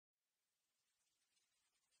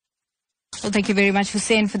Well, thank you very much,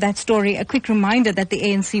 Hussein, for that story. A quick reminder that the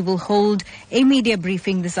ANC will hold a media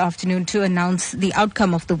briefing this afternoon to announce the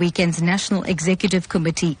outcome of the weekend's National Executive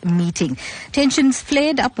Committee meeting. Tensions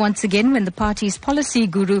flared up once again when the party's policy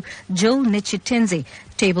guru, Jill Nchitenze,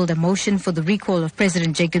 tabled a motion for the recall of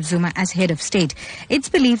President Jacob Zuma as head of state. It's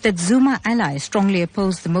believed that Zuma allies strongly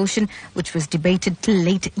opposed the motion, which was debated till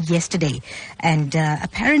late yesterday. And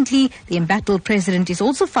apparently, the embattled president is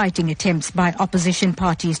also fighting attempts by opposition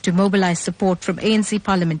parties to mobilize support from ANC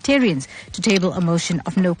parliamentarians to table a motion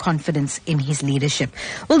of no confidence in his leadership.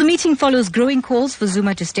 Well, the meeting follows growing calls for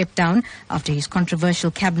Zuma to step down after his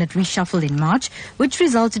controversial cabinet reshuffle in March, which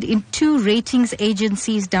resulted in 2 ratings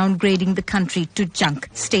agencies downgrading the country to junk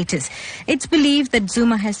status. It's believed that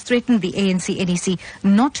Zuma has threatened the ANC-NEC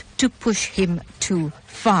not to push him too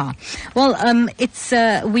far. Well,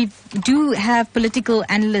 we do have political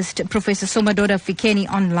analyst Professor Somadoda Fikeni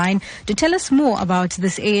online to tell us more about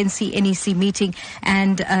this ANC-NEC meeting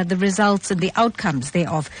and the results and the outcomes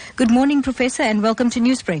thereof. Good morning, Professor, and welcome to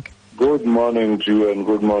Newsbreak. Good morning to you and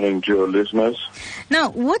good morning to your listeners. Now,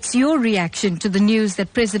 what's your reaction to the news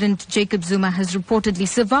that President Jacob Zuma has reportedly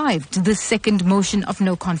survived this second motion of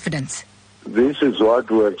no confidence? This is what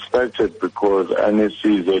we expected because NEC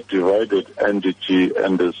is a divided entity,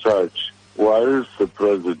 and as such, whilst the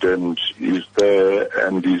president is there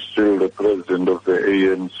and is still the president of the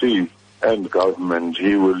ANC and government,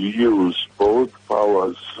 he will use both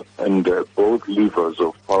powers and both levers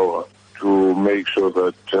of power to make sure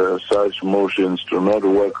that such motions do not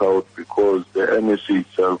work out because the NEC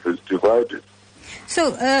itself is divided.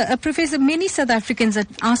 So, Professor, many South Africans are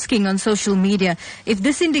asking on social media if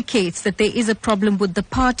this indicates that there is a problem with the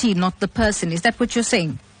party, not the person. Is that what you're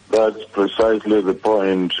saying? That's precisely the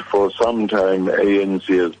point. For some time, ANC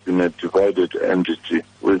has been a divided entity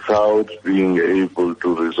without being able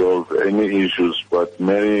to resolve any issues, but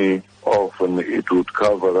many often it would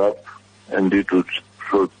cover up and it would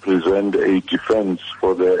present a defense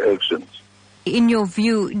for their actions. In your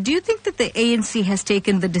view, do you think that the ANC has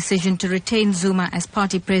taken the decision to retain Zuma as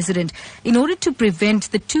party president in order to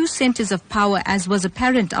prevent the 2 centers of power, as was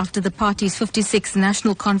apparent after the party's 56th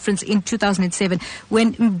National Conference in 2007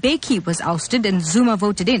 when Mbeki was ousted and Zuma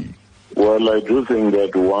voted in? Well, I do think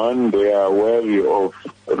that, one, they are wary of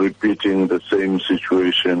repeating the same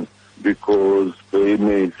situation because they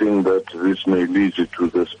may think that this may lead to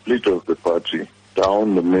the split of the party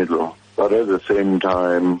down the middle, but at the same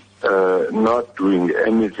time, not doing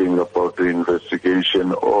anything about the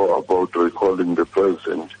investigation or about recalling the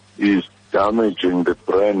president is damaging the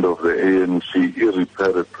brand of the ANC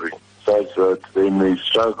irreparably, such that they may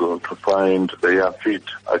struggle to find their feet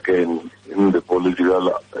again in the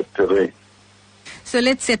political terrain. So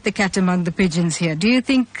let's set the cat among the pigeons here. Do you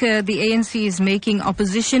think the ANC is making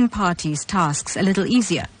opposition parties' tasks a little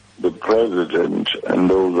easier? The president and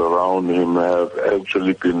those around him have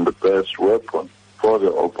actually been the best weapon for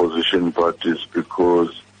the opposition parties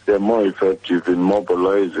because they're more effective in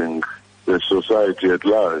mobilizing the society at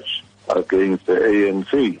large against the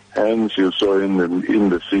ANC. Hence, you saw in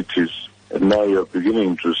the cities, and now you're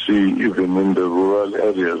beginning to see even in the rural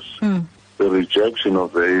areas, the rejection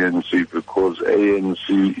of the ANC because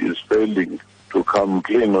ANC is failing to come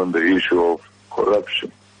clean on the issue of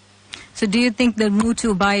corruption. So do you think the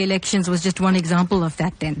Mutu by-elections was just one example of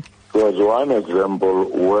that then? It was one example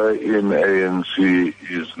wherein ANC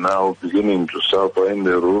is now beginning to suffer in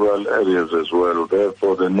the rural areas as well.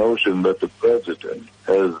 Therefore, the notion that the president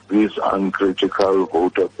has this uncritical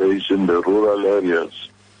voter base in the rural areas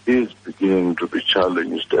is beginning to be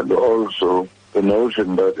challenged. And also, the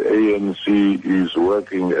notion that ANC is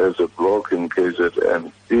working as a bloc in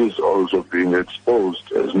KZN is also being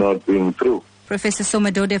exposed as not being true. Professor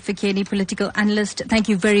Somadoda Fikeni, political analyst, thank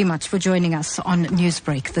you very much for joining us on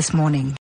Newsbreak this morning.